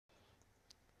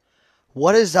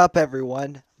What is up,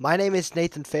 everyone? My name is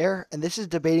Nathan Fair, and this is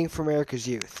Debating for America's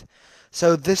Youth.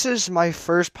 So this is my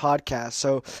first podcast,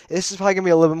 so this is probably going to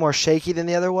be a little bit more shaky than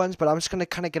the other ones, but I'm just going to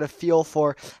kind of get a feel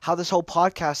for how this whole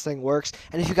podcast thing works.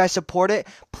 And if you guys support it,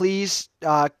 please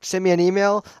send me an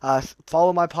email,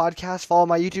 follow my podcast, follow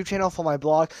my YouTube channel, follow my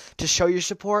blog to show your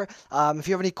support. If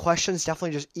you have any questions,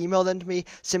 definitely just email them to me,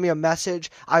 send me a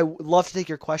message. I would love to take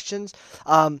your questions.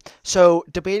 So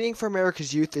Debating for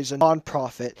America's Youth is a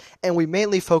nonprofit, and we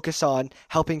mainly focus on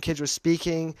helping kids with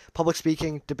speaking, public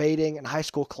speaking, debating, and high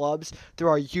school clubs through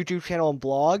our YouTube channel and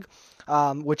blog,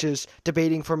 which is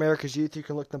Debating for America's Youth. You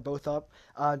can look them both up,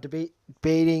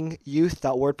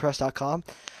 debatingyouth.wordpress.com.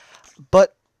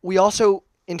 But we also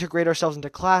integrate ourselves into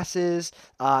classes,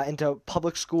 into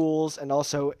public schools, and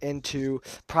also into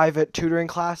private tutoring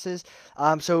classes.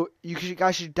 So you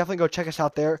guys should definitely go check us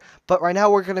out there. But right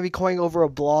now we're going to be going over a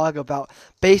blog about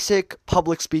basic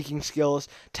public speaking skills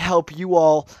to help you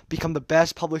all become the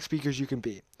best public speakers you can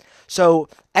be. So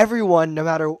everyone, no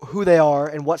matter who they are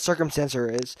and what circumstance there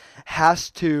is,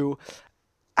 has to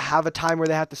have a time where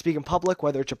they have to speak in public,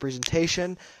 whether it's a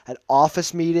presentation, an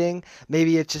office meeting,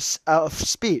 maybe it's just a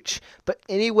speech. But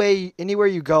anywhere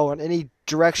you go, in any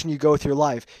direction you go with your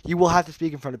life, you will have to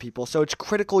speak in front of people. So it's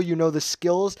critical you know the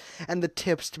skills and the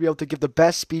tips to be able to give the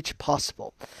best speech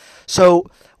possible. So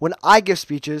when I give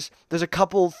speeches, there's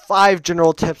five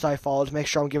general tips I follow to make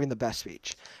sure I'm giving the best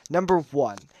speech. Number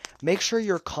one, make sure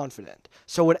you're confident.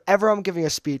 So whenever I'm giving a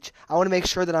speech, I want to make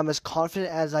sure that I'm as confident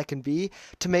as I can be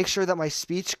to make sure that my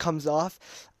speech comes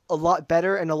off a lot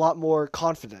better and a lot more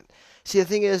confident. See, the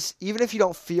thing is, even if you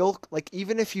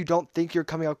don't think you're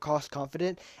coming across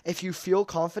confident, if you feel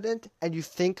confident and you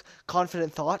think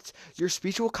confident thoughts, your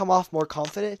speech will come off more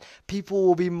confident. People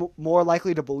will be more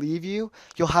likely to believe you.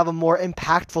 You'll have a more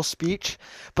impactful speech.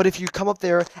 But if you come up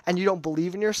there and you don't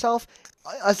believe in yourself,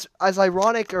 as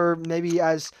ironic or maybe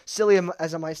as silly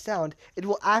as it might sound, it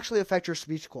will actually affect your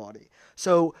speech quality.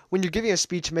 So when you're giving a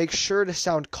speech, make sure to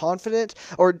sound confident,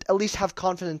 or at least have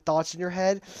confident thoughts in your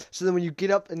head, so that when you get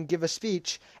up and give a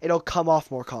speech, it'll come off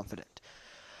more confident.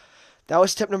 That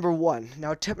was tip number one.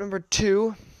 Now, tip number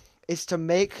two is to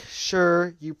make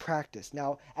sure you practice.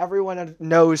 Now, everyone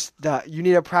knows that you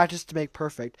need to practice to make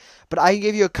perfect, but I can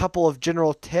give you a couple of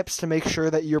general tips to make sure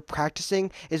that your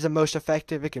practicing is the most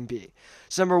effective it can be.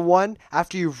 So number one,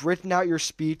 after you've written out your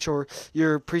speech or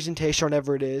your presentation,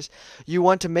 whatever it is, you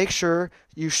want to make sure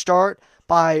you start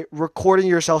by recording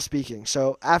yourself speaking.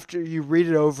 So after you read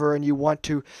it over and you want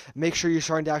to make sure you're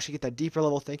starting to actually get that deeper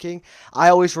level thinking, I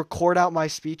always record out my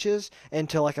speeches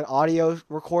into like an audio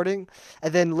recording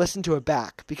and then listen to it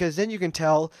back, because then you can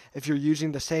tell if you're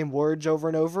using the same words over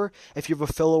and over, if you have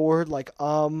a filler word like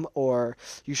or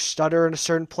you stutter in a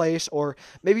certain place, or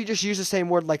maybe you just use the same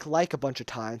word like a bunch of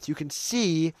times. You can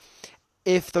see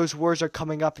if those words are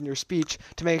coming up in your speech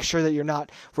to make sure that you're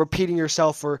not repeating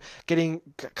yourself or getting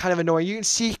kind of annoying. You can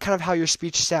see kind of how your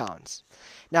speech sounds.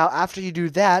 Now, after you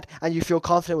do that and you feel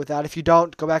confident with that, if you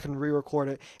don't, go back and re-record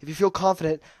it. If you feel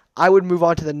confident, I would move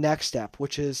on to the next step,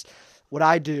 which is what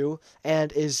I do,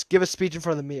 and is give a speech in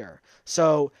front of the mirror.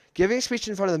 So giving a speech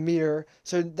in front of the mirror,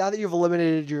 so now that you've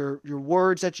eliminated your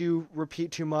words that you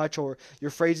repeat too much or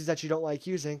your phrases that you don't like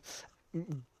using,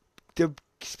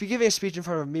 giving a speech in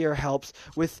front of a mirror helps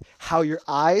with where your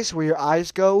eyes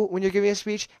go when you're giving a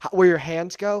speech, where your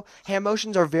hands go. Hand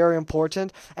motions are very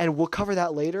important, and we'll cover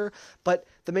that later. But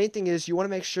the main thing is you want to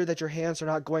make sure that your hands are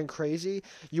not going crazy.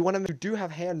 You do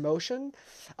have hand motion,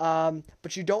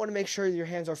 but you don't want to make sure your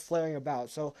hands are flaring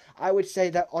about. So I would say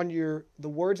that on the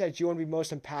words that you want to be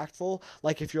most impactful,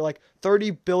 like if you're like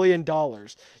 $30 billion,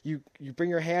 you bring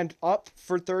your hand up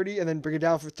for 30 and then bring it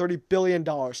down for $30 billion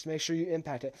to make sure you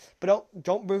impact it. But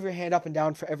don't move your hand up and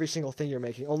down for every single thing you're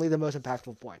making, only the most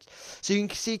impactful points. So you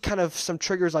can see kind of some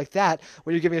triggers like that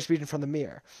when you're giving a speech in front of the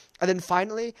mirror. And then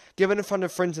finally, give it in front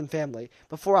of friends and family.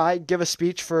 Before I give a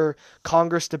speech for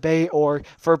Congress debate or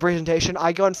for a presentation,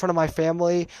 I go in front of my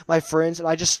family, my friends, and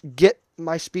I just get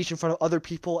my speech in front of other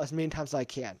people as many times as I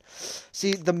can.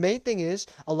 See, the main thing is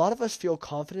a lot of us feel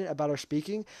confident about our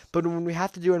speaking, but when we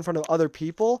have to do it in front of other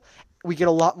people, we get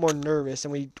a lot more nervous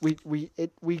and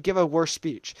we give a worse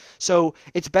speech. So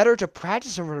it's better to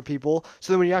practice in front of people,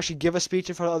 so that when you actually give a speech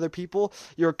in front of other people,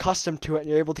 you're accustomed to it and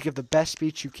you're able to give the best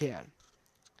speech you can.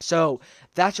 So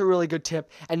that's a really good tip,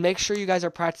 and make sure you guys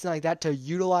are practicing like that to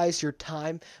utilize your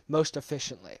time most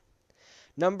efficiently.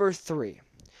 Number three,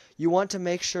 you want to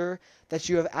make sure that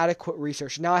you have adequate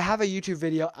research. Now, I have a YouTube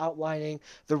video outlining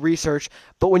the research,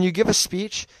 but when you give a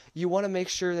speech, you want to make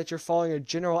sure that you're following a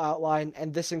general outline,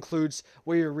 and this includes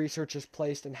where your research is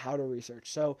placed and how to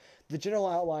research. So the general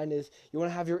outline is you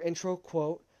want to have your intro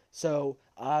quote, So,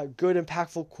 good,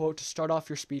 impactful quote to start off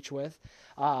your speech with.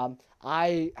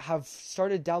 I have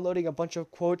started downloading a bunch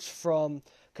of quotes from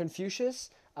Confucius.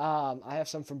 I have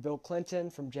some from Bill Clinton,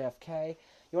 from JFK.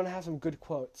 You want to have some good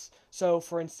quotes. So,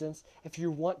 for instance, if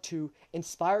you want to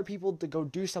inspire people to go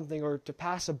do something or to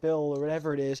pass a bill or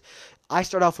whatever it is, I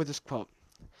start off with this quote: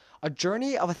 "A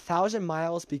journey of 1,000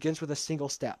 miles begins with a single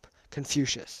step."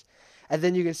 Confucius. And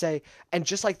then you can say, and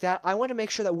just like that, I want to make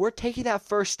sure that we're taking that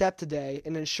first step today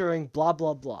in ensuring blah,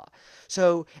 blah, blah.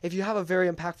 So if you have a very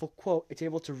impactful quote, it's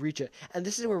able to reach it. And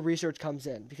this is where research comes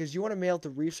in, because you want to be able to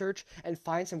research and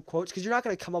find some quotes, because you're not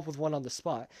going to come up with one on the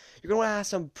spot. You're going to want to have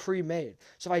some pre-made.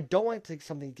 So if I don't want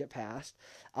something to get past,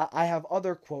 I have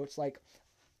other quotes like,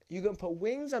 "You can put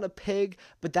wings on a pig,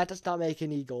 but that does not make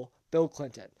an eagle." Bill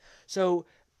Clinton. So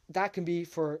that can be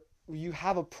for, you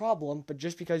have a problem, but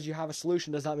just because you have a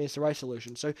solution does not mean it's the right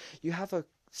solution. So you have a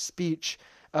speech,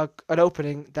 an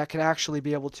opening that can actually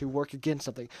be able to work against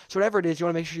something. So whatever it is, you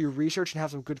want to make sure you research and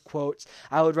have some good quotes.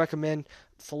 I would recommend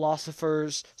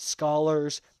philosophers,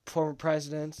 scholars, former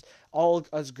presidents, all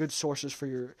as good sources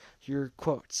for your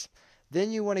quotes. Then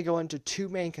you want to go into two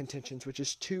main contentions, which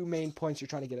is two main points you're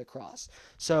trying to get across.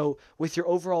 So with your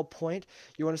overall point,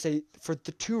 you want to say, for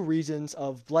the two reasons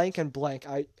of blank and blank,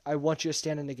 I want you to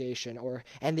stand in negation or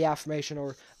end the affirmation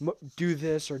or do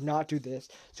this or not do this.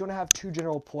 So you want to have two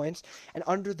general points. And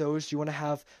under those, you want to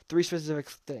have three specific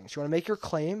things. You want to make your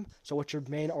claim, so what your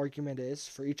main argument is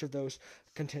for each of those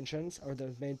contentions or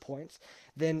those main points.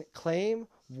 Then claim,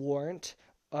 warrant,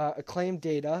 claim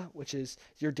data, which is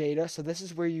your data. So this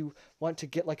is where you want to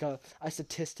get like a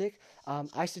statistic.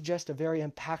 I suggest a very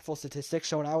impactful statistic.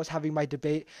 So when I was having my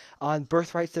debate on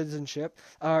birthright citizenship,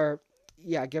 or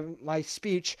yeah, given my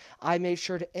speech, I made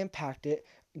sure to impact it,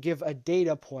 give a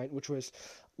data point, which was,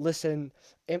 listen,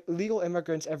 illegal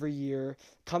immigrants every year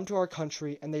come to our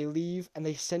country and they leave and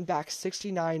they send back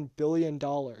 $69 billion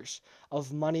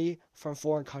of money from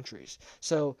foreign countries.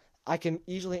 So I can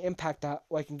easily impact that,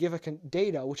 or I can give a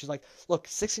data, which is like, look,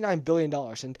 $69 billion.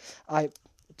 And I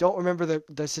don't remember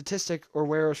the statistic or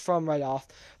where it was from right off,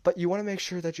 but you want to make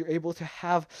sure that you're able to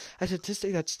have a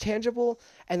statistic that's tangible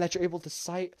and that you're able to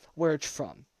cite where it's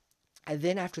from. And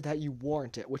then after that, you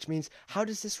warrant it, which means, how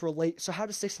does this relate? So how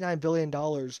does $69 billion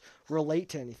relate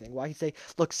to anything? Well, I can say,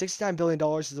 look, $69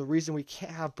 billion is the reason we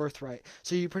can't have birthright.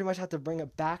 So you pretty much have to bring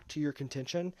it back to your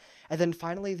contention. And then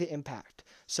finally, the impact.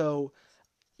 So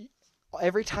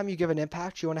every time you give an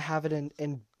impact, you want to have it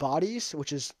in bodies,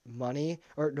 which is money,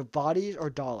 or no, bodies or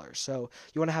dollars. So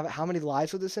you want to have it, how many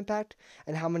lives with this impact,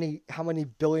 and how many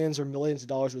billions or millions of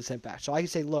dollars with this impact. So I can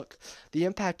say, look, the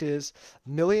impact is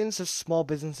millions of small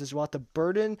businesses will have to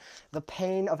burden the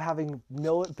pain of having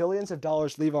billions of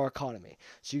dollars leave our economy.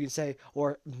 So you can say,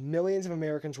 or millions of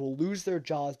Americans will lose their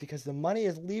jobs because the money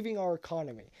is leaving our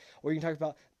economy. Or you can talk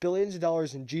about billions of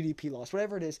dollars in GDP loss,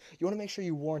 whatever it is. You want to make sure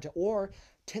you warrant it. Or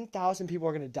 10,000 people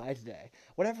are going to die today.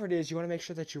 Whatever it is, you want to make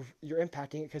sure that you're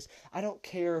impacting it, because I don't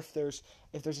care if there's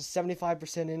a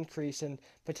 75% increase in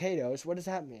potatoes. What does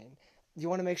that mean? You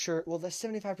want to make sure, well, the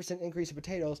 75% increase in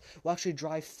potatoes will actually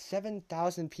drive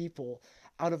 7,000 people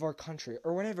out of our country,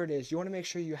 or whatever it is. You want to make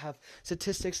sure you have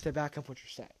statistics to back up what you're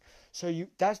saying. So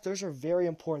those are very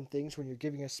important things when you're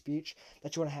giving a speech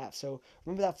that you want to have. So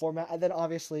remember that format, and then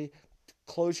obviously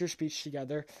close your speech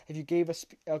together. If you gave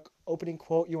a opening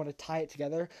quote, you want to tie it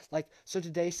together. Like, so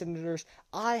today, senators,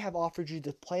 I have offered you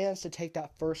the plans to take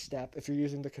that first step, if you're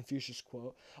using the Confucius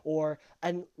quote. Or,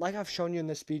 and like I've shown you in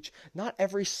this speech, not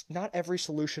every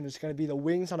solution is going to be the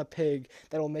wings on a pig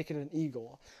that will make it an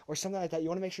eagle, or something like that. You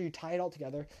want to make sure you tie it all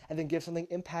together and then give something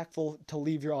impactful to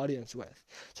leave your audience with.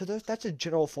 So that's a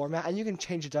general format, and you can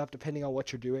change it up depending on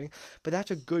what you're doing, but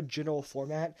that's a good general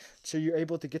format, so you're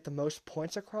able to get the most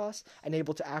points across and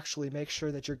able to actually make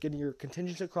sure that you're getting your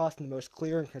contentions across in the most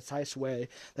clear and concise way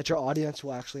that your audience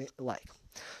will actually like.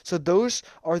 So those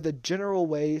are the general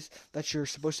ways that you're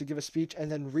supposed to give a speech,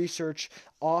 and then research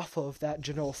off of that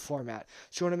general format.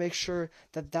 So you want to make sure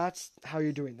that that's how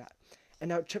you're doing that. And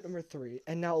now tip number 3.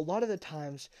 And now a lot of the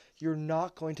times you're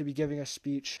not going to be giving a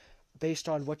speech based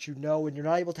on what you know, and you're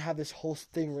not able to have this whole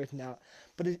thing written out.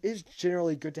 But it is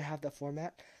generally good to have that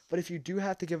format. But if you do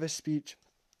have to give a speech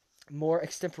more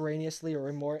extemporaneously or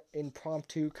in more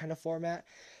impromptu kind of format,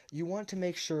 you want to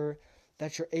make sure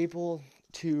that you're able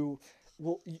to,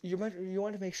 you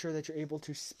want to make sure that you're able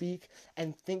to speak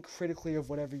and think critically of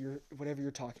whatever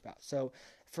you're talking about. So,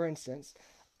 for instance,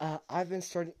 I've been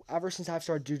starting, ever since I've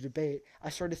started to debate, I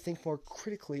started to think more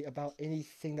critically about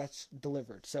anything that's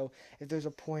delivered. So if there's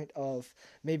a point of,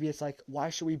 maybe it's like,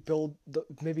 why should we build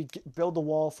the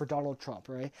wall for Donald Trump,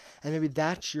 right? And maybe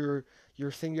that's your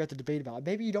thing you have to debate about.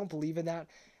 Maybe you don't believe in that.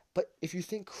 But if you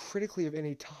think critically of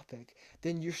any topic,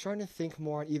 then you're starting to think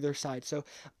more on either side. So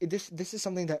this is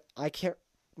something that I can't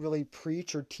really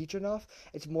preach or teach enough.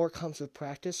 It's more comes with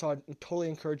practice. So I totally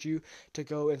encourage you to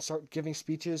go and start giving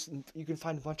speeches. And you can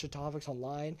find a bunch of topics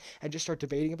online and just start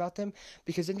debating about them,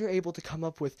 because then you're able to come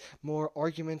up with more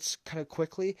arguments kind of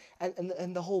quickly.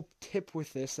 And the whole tip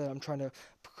with this that I'm trying to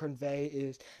convey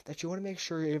is that you want to make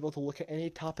sure you're able to look at any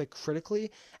topic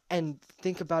critically and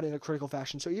think about it in a critical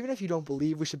fashion. So even if you don't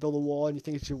believe we should build a wall and you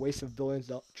think it's a waste of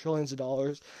trillions of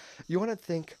dollars, you want to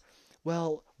think,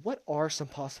 well, what are some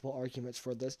possible arguments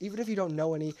for this? Even if you don't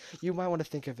know any, you might want to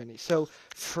think of any. So,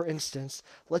 for instance,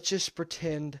 let's just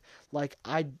pretend like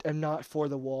I am not for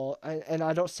the wall, and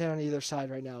I don't stand on either side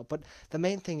right now. But the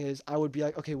main thing is, I would be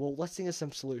like, okay, well, let's think of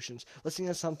some solutions. Let's think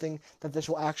of something that this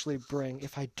will actually bring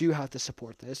if I do have to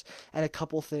support this. And a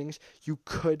couple things you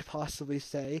could possibly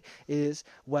say is,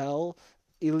 well,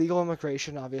 illegal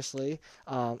immigration, obviously,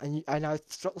 and I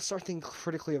start thinking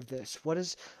critically of this.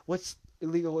 What's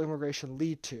illegal immigration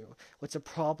lead to? What's the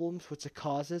problems? What's the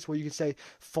causes? Well, you can say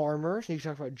farmers, and you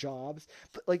can talk about jobs,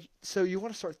 but so you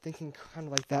want to start thinking kind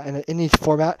of like that in each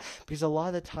format, because a lot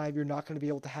of the time you're not going to be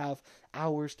able to have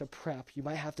hours to prep. You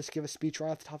might have to give a speech right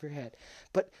off the top of your head,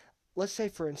 but let's say,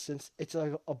 for instance, it's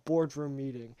like a boardroom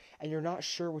meeting, and you're not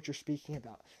sure what you're speaking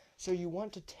about. So you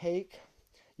want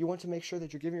to make sure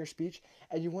that you're giving your speech,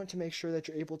 and you want to make sure that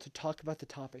you're able to talk about the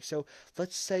topic. So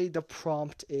let's say the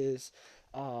prompt is,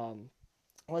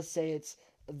 let's say it's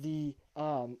the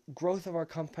growth of our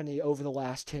company over the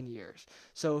last 10 years.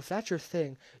 So if that's your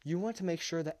thing, you want to make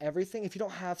sure that everything, if you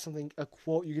don't have a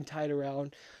quote you can tie it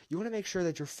around, you want to make sure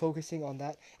that you're focusing on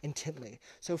that intently.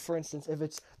 So for instance, if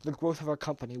it's the growth of our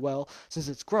company, well, since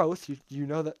it's growth, you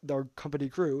know that our company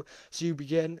grew, so you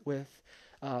begin with,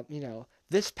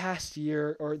 this past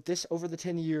year, or this over the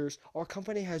 10 years, our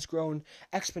company has grown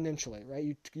exponentially,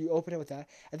 right? You open it with that,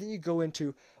 and then you go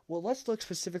into, well, let's look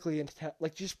specifically into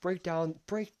just break down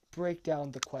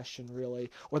the question,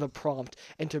 really, or the prompt,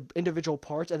 into individual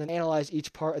parts, and then analyze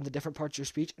each part and the different parts of your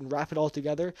speech and wrap it all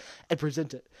together and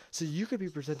present it. So you could be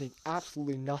presenting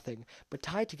absolutely nothing, but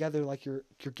tie it together like you're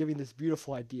giving this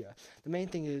beautiful idea. The main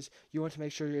thing is you want to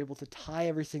make sure you're able to tie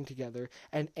everything together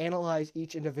and analyze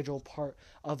each individual part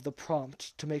of the prompt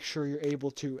to make sure you're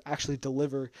able to actually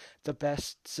deliver the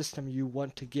best system you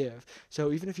want to give.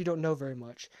 So even if you don't know very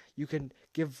much, you can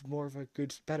give more of a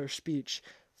better speech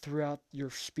throughout your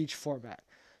speech format.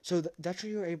 So that's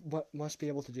what must be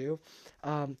able to do.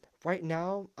 Right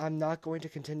now, I'm not going to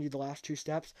continue the last two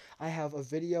steps. I have a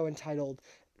video entitled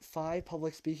 5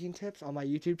 public speaking tips on my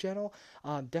YouTube channel.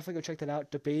 Definitely go check that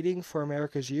out, Debating for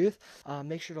America's Youth.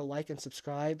 Make sure to like and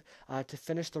subscribe to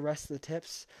finish the rest of the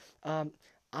tips.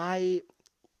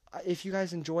 If you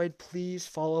guys enjoyed, please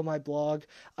follow my blog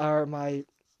or my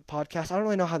podcast. I don't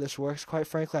really know how this works, quite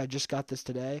frankly. I just got this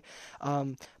today,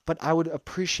 but I would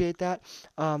appreciate that.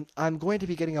 I'm going to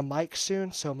be getting a mic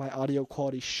soon, so my audio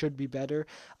quality should be better,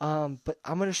 but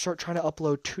I'm going to start trying to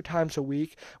upload 2 times a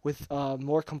week with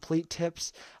more complete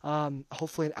tips,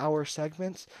 hopefully in hour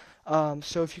segments.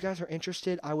 So if you guys are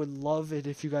interested, I would love it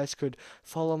if you guys could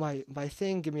follow my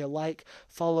thing, give me a like,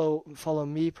 follow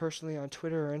me personally on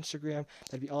Twitter or Instagram.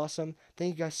 That'd be awesome.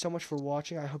 Thank you guys so much for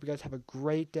watching. I hope you guys have a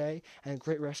great day and a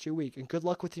great rest of your week. And good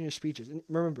luck with your speeches. And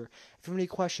remember, if you have any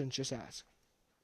questions, just ask.